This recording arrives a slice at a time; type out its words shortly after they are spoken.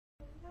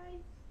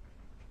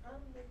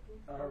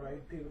All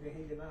right, people can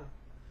hear you now.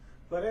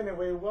 But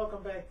anyway,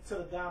 welcome back to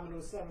the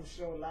Dominoes 7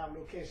 Show, live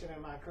location at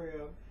my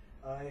crib.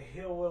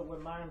 Here with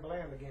Mind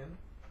Bland again.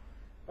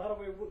 By the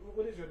way,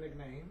 what is your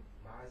nickname?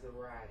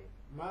 Maserati.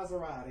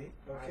 Maserati.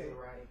 Okay.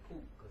 Maserati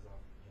coupe, because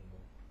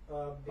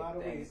I'm, by the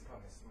way, things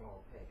come in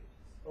small packages.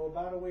 Oh,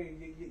 by the way,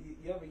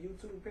 you have a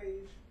YouTube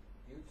page?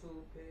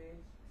 YouTube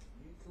page.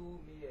 YouTube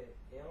me at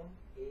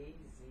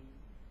MAZYABABY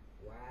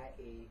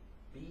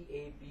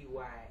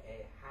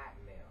at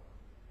Hotmail.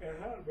 At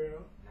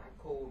Hotmail? Not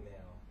cold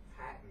mail.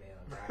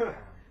 Hotmail.com.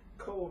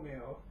 Cold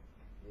mail.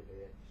 Yeah,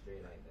 that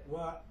straight like that.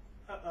 Well,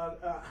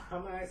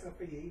 I'm not asking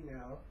for your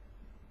email.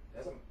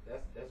 That's what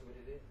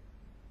it is.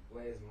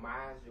 Well, it's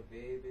Maz your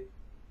baby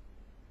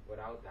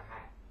without the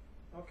hot.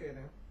 Okay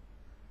then.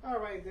 All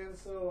right then.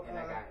 So. And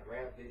I got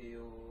rap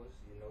videos.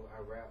 You know, I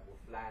rap with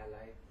Fly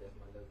Life. That's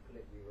my little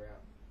clip we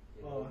rap.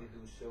 You know, we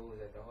do shows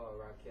at the Hard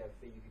Rock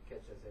Cafe. You can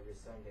catch us every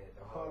Sunday at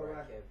the Hard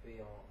Rock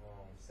Cafe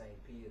on St.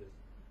 Peter's,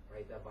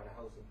 right there by the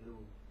House of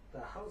Blues.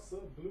 The House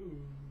of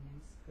Blues.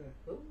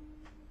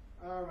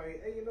 All right.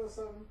 Hey, you know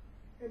something?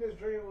 In this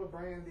dream with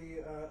Brandy,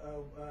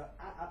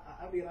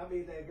 I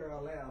made that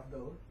girl laugh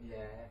though.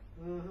 Yeah.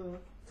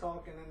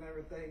 Talking and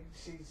everything.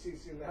 She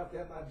laughed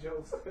at my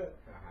jokes.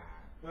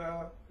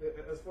 Well,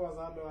 as far as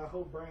I know, I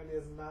hope Brandy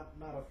is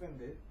not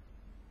offended.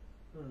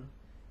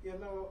 You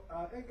know,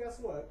 and guess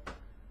what?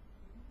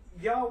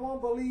 Y'all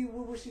won't believe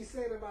what she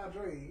said in my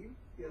dream.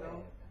 You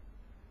know.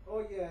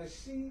 Oh yeah,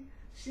 she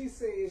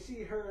said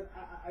she heard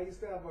I used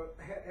to have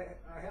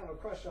a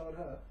crush on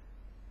her.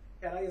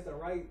 And I used to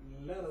write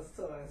letters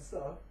to her and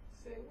stuff.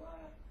 Say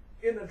what?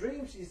 In the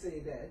dream she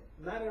said that.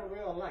 Not in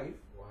real life.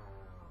 Wow.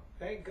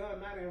 Thank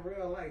God not in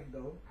real life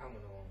though. I'm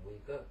gonna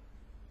wake up.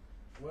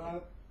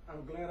 Well,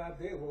 I'm glad I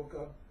did woke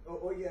up.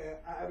 Oh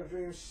yeah, I had a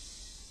dream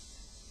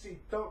she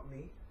thumped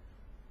me.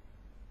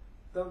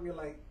 Thumped me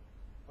like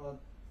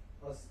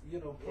you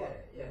know, Yeah,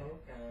 you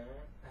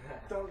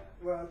know?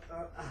 Well,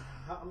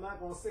 I'm not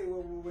gonna say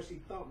where she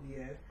thumped me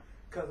at,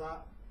 cause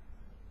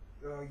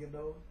you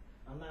know,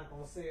 I'm not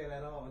gonna say it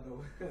at all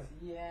though.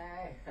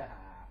 Yeah.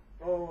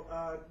 Oh,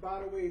 by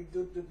the way,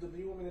 do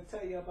you want me to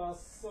tell you about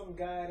some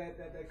guy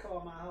that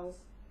called my house?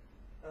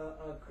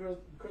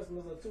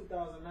 Christmas of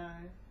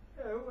 2009.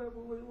 Yeah, what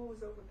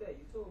was up with that?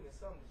 You told me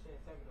something, but you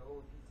didn't tell me the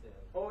whole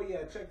detail. Oh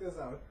yeah, check this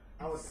out.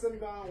 I was sitting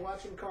down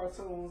watching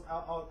cartoons. I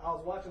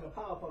was watching the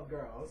Powerpuff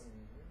Girls.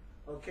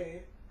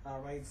 Okay,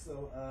 all right.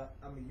 So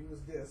I'm gonna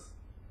use this.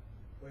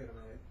 Wait a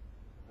minute.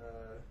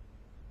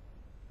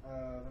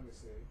 Let me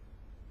see.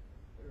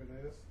 There it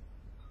is.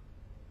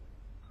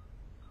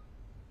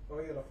 Oh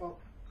yeah, the phone.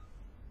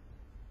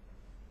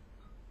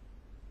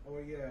 Oh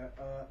yeah,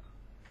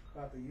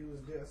 about to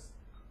use this.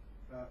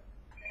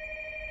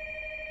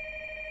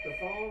 The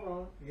phone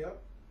rung.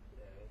 Yep.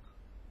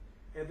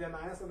 Yeah. And then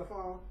I answer the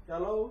phone.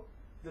 Hello.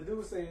 The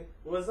dude said,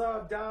 "What's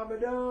up,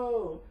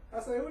 Domino?" I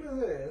say, "Who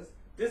this is?"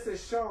 "This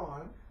is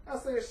Sean." I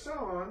say,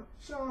 "Sean?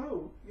 Sean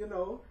who?" You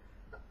know.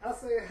 I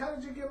say, "How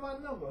did you get my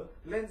number?"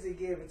 "Lindsay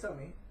gave it to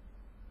me."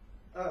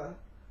 I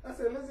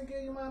said, "Lindsay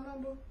gave you my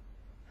number?"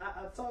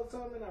 I talked to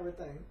him and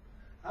everything.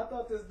 I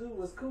thought this dude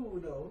was cool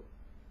though.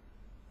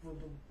 But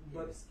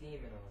was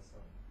scheming on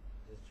something.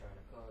 Just trying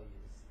to call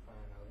you to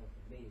find out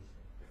information.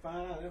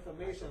 Find out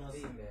information on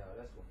female.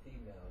 That's what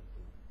females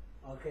do.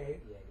 Okay.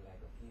 He act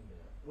like a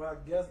female. Well,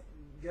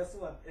 guess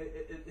what?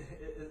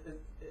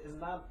 It's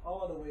not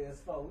all the way his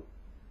fault.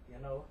 You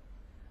know.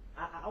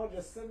 I was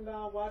just sitting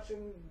down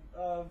watching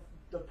the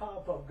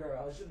Powerpuff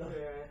Girls. You know.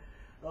 Yeah.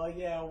 Oh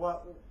yeah,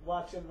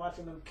 watching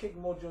them kick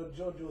Mojo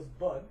Jojo's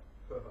butt.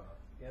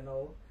 You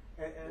know.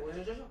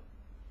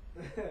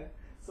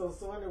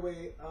 So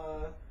anyway,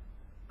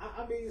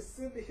 I mean,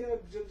 sitting here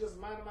just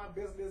minding my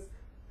business,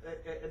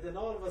 and then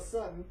all of a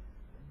sudden,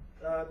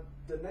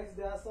 the next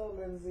day I saw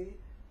Lindsay,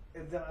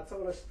 and then I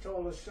told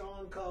her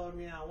Sean called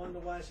me. I wonder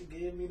why she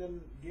gave me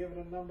the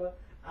number.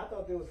 I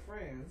thought they was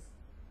friends.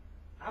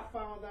 I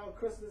found out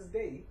Christmas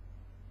Day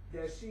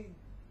that she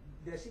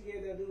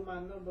gave that dude my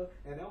number,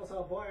 and that was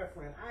her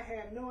boyfriend. I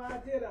had no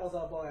idea that was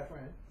her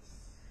boyfriend.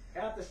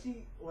 After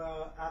she,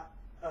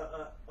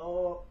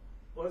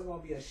 it's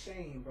gonna be a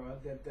shame, bro,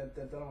 that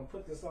I'm gonna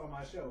put this on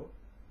my show,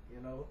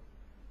 you know.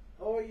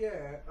 Oh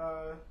yeah,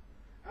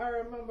 I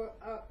remember.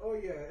 Oh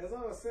yeah, as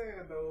I was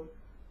saying though,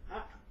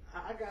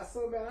 I got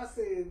so mad. I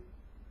said,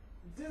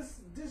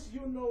 this,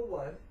 you know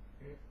what?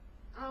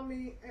 I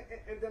mean,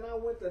 and then I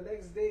went the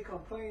next day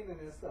complaining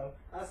and stuff.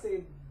 I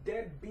said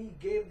that B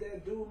gave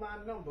that dude my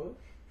number.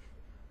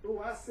 Ooh,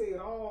 I said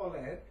all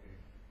that.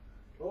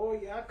 Oh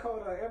yeah, I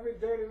called her every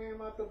dirty name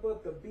out the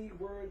book, the B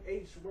word,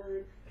 H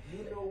word,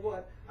 you know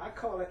what? I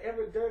call her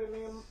every dirty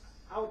name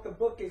out the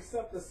book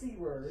except the C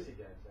word. She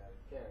got out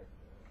of character.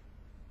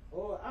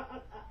 Oh,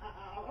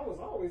 I was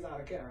always out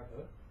of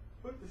character.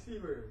 What the C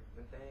word?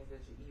 The things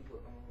that you eat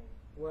with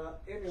well,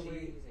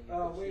 anyway,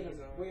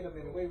 wait a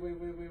minute,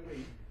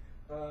 wait.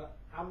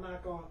 I'm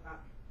not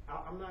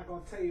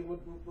gonna tell you what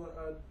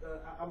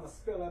I'm gonna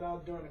spell it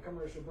out during the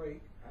commercial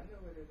break. I know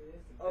what it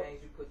is. The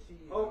things you put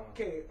cheese on.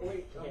 Okay,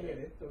 wait a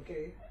minute.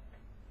 Okay.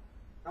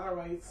 All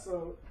right.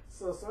 So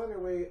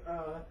anyway,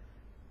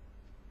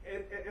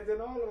 and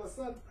then all of a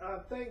sudden,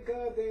 thank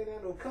God there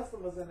ain't no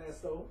customers in that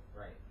store.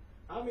 Right.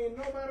 I mean,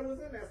 nobody was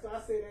in that store. I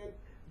said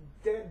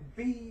that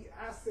B.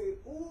 I said,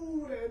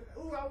 ooh,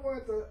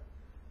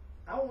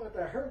 I wanted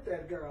to hurt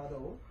that girl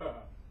though.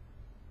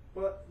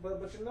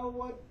 But you know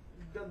what?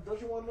 Don't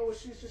you want to know what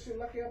she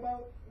lucky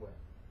about? What?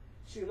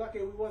 She lucky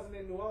we wasn't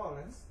in New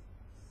Orleans.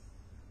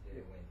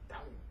 It went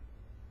down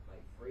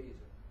like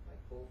freezer, like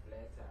full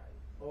flat tire.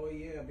 Oh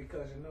yeah,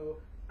 because you know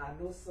I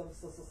know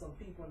some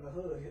people in the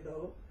hood, you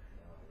know.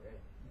 Already,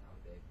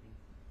 out that deep.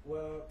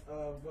 Well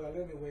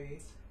anyway,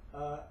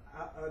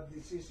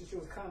 she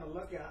was kind of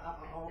lucky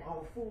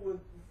on food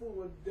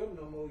with them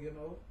no more, you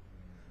know.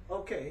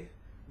 Okay.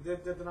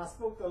 Then I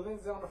spoke to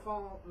Lindsay on the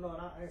phone. No,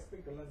 I didn't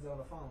speak to Lindsay on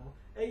the phone.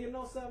 Hey, you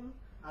know something?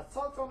 I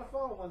talked on the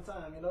phone one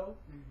time, you know.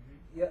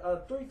 Mm-hmm. Yeah,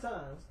 3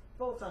 times,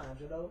 4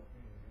 times, you know.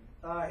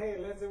 Mm-hmm. Hey,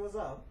 Lindsay, what's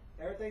up?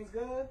 Everything's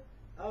good?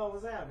 Oh,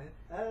 what's happening?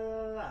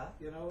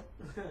 You know.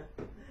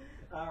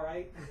 All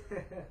right.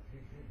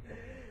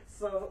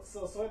 So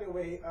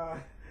anyway,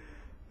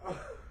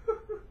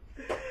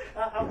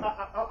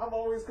 I'm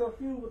always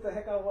confused what the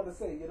heck I want to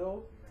say, you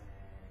know. Man,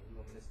 you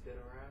want me to spit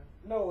around?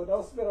 No,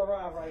 don't spit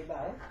around right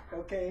now.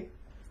 Okay.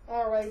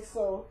 All right.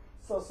 So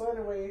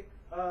anyway,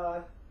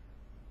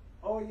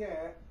 oh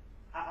yeah,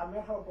 I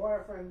met her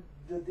boyfriend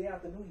the day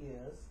after New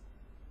Year's.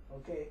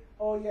 Okay.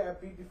 Oh yeah.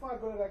 Before I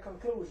go to that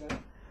conclusion,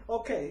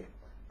 okay.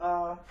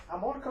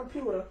 I'm on the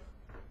computer,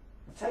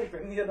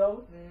 typing. You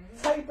know,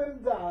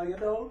 typing down. You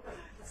know.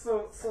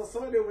 So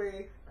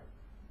anyway,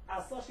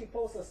 I saw she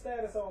posted a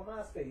status on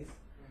MySpace.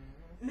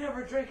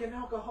 Never drinking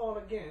alcohol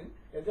again.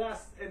 And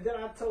then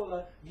I told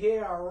her,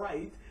 yeah,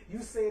 right.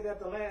 You said that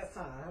the last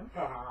time.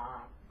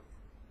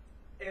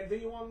 And do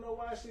you want to know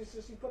why she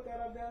put that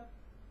up there?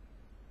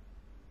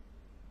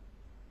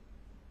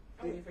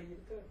 I'm waiting for you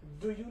to tell.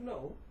 Do you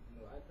know?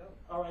 No, I don't.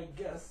 All right,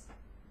 guess.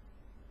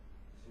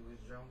 She was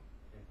drunk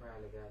and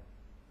probably got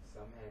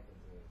something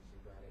happened to her. She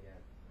probably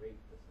got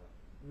raped or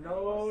something.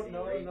 No. You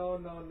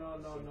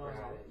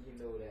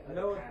know that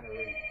other kind of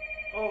rape.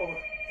 Oh,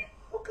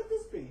 who could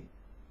this be?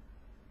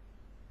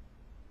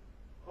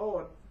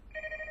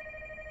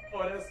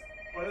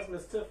 That's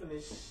Miss Tiffany.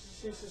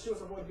 She was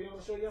supposed to be on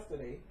the show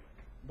yesterday,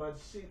 but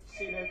she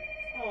didn't.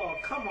 Oh,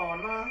 come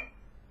on, man.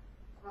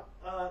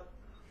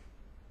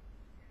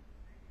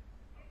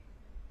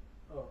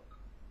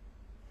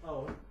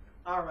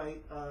 All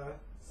right.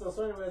 So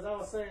anyways, I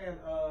was saying,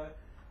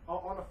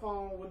 on the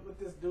phone with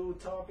this dude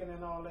talking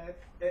and all that,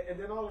 and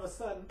then all of a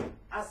sudden,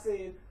 I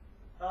said,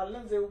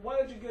 Lindsay,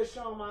 why did you give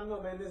Sean my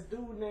number? And this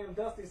dude named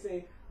Dusty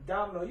said,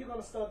 Domino, you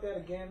gonna start that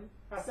again?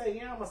 I said,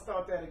 yeah, I'm gonna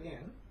start that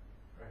again.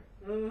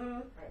 Right. Mm-hmm.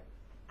 Right.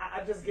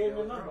 I just gave him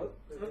the number.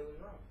 It was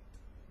wrong.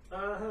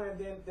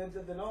 And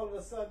then all of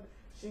a sudden,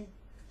 she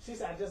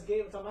said, I just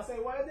gave it to him. I said,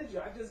 why did you?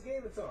 I just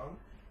gave it to him.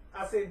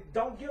 I said,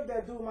 don't give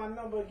that dude my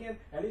number again.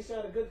 At least you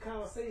had a good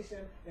conversation.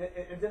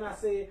 And then I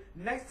said,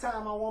 next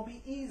time I won't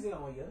be easy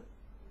on you.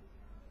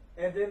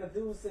 And then the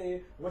dude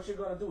said, what you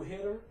gonna do,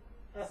 hit her?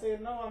 I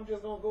said, no, I'm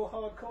just gonna go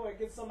hardcore and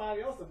get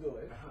somebody else to do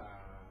it.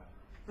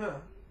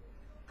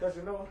 Cause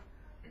you know,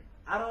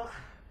 I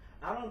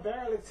don't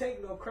barely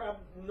take no crap,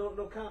 no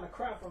kind of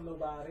crap from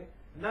nobody.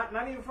 Not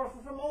even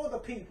from other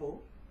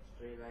people.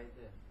 Straight like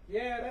that.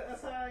 Yeah,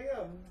 that's how I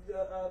am.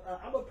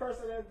 I'm a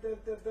person that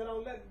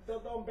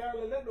don't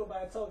barely let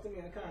nobody talk to me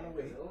in a kind of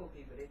way. The old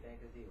people, they think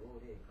that they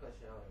cut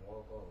you out and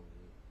walk off.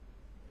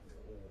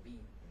 Old beat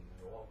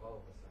and walk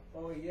off or something.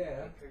 Oh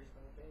yeah.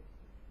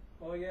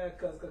 Oh yeah,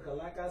 cause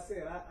like I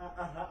said,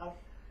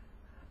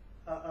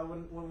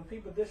 when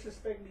people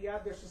disrespect me, I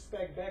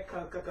disrespect back,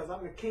 cause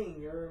I'm the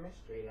king. You heard me?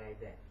 Straight like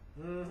that.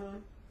 Mm-hmm.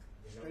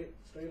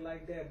 Straight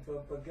like that.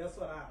 But guess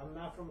what? I'm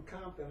not from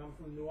Compton. I'm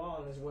from New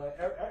Orleans. Well,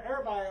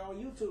 everybody on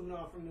YouTube know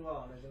I'm from New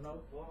Orleans. You know.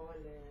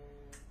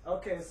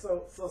 Okay,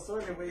 so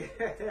anyway,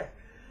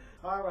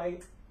 all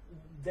right.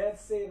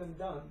 That's said and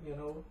done. You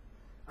know.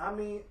 I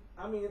mean,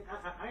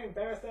 I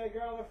embarrassed that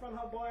girl in front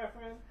of her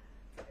boyfriend.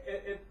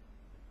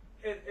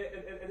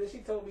 And then she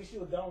told me she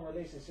was done with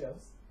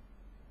relationships.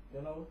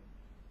 You know,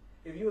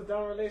 if you was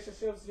done with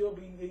relationships, you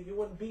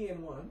wouldn't be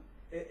in one.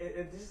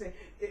 She say,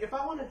 if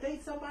I want to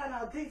date somebody,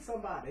 I'll date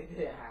somebody.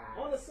 Yeah.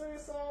 On the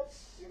serious side,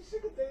 she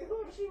could date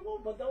whoever she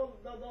wants, but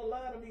don't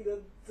lie to me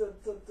to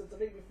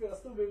make me feel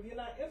stupid. If you're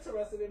not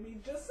interested in me,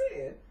 just say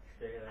it.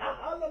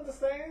 I'll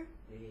understand.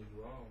 Yeah,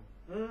 you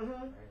on. Mm-hmm.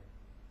 Right.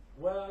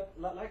 Well,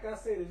 like I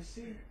said, if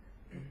she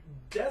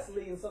that's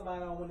leading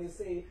somebody on when they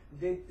say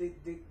they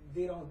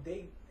don't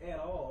date at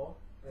all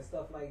and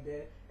stuff like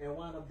that, and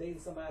wind up dating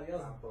somebody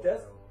else.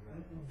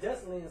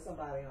 That's leading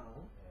somebody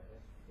on. Yeah,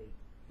 that's fake.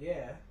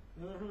 Yeah.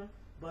 Mm-hmm.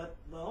 But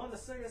on the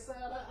serious side,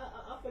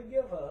 I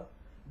forgive her.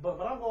 But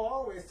I'm gonna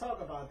always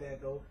talk about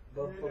that though.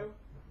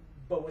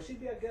 But when she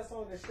be a guest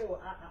on the show,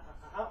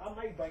 I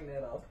might bring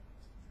that up.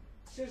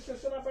 Should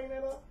I bring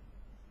that up?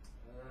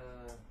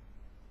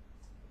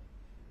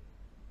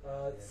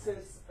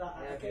 Since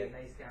I that'd be a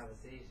nice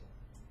conversation.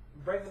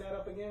 Bringing that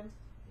up again?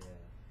 Yeah.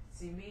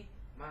 See me,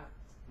 my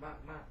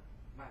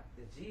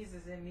the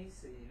Jesus in me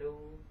say no,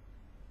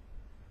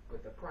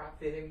 but the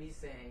prophet in me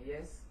saying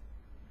yes.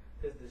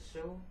 Cause the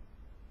show,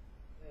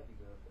 that'd be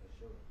good for the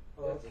show.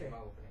 That's Okay. just my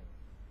opinion.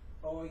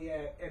 Oh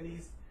yeah, and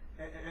these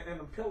and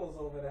the pillows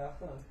over there.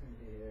 Huh?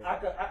 Yeah.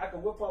 I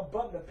could whip up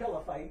Bud the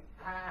pillow fight.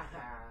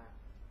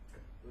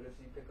 What if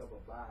she pick up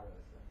a bottle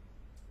or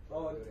something?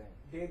 Oh, Do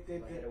that.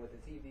 did Hit her with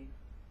the TV.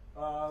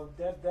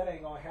 that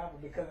ain't gonna happen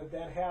because if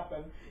that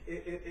happened,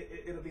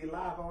 it'll be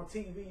live on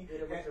TV. Hit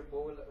her with your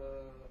bowl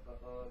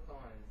of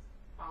coins.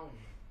 Pound.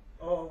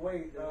 Oh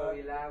wait, It's gonna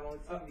be live on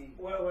TV.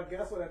 well,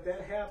 guess what? If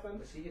that happened,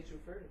 But she hit you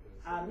first. So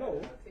I you know.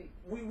 got it on tape.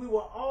 we will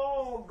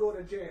all go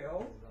to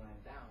jail. It's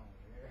going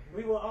down.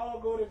 We will all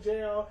go to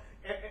jail,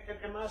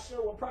 and my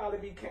show will probably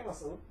be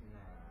canceled. Nah,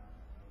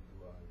 I don't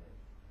do all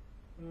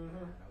that.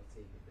 Mm-hmm. I'll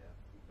take it down.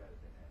 You better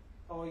than that.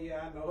 Oh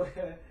yeah,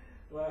 I know.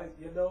 Well,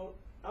 you know,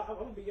 I'm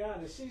gonna be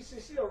honest.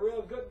 She a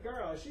real good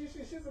girl. She's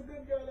a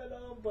good girl and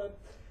all, but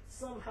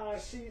somehow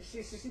she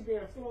be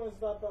influenced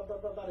by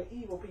the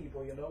evil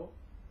people. You know.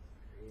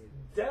 Crazy.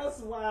 That's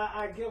why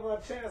I give her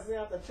chances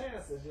after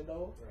chances. You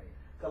know. Right.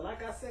 Cause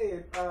like I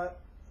said,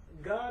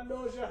 God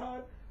knows your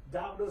heart.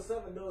 Dominoes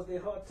 7 knows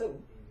their heart too.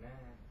 Amen.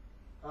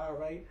 All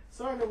right.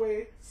 So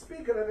anyway,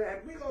 speaking of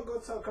that, we're gonna go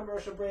to a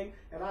commercial break,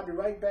 and I'll be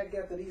right back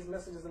after these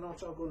messages, and don't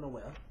y'all go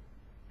nowhere.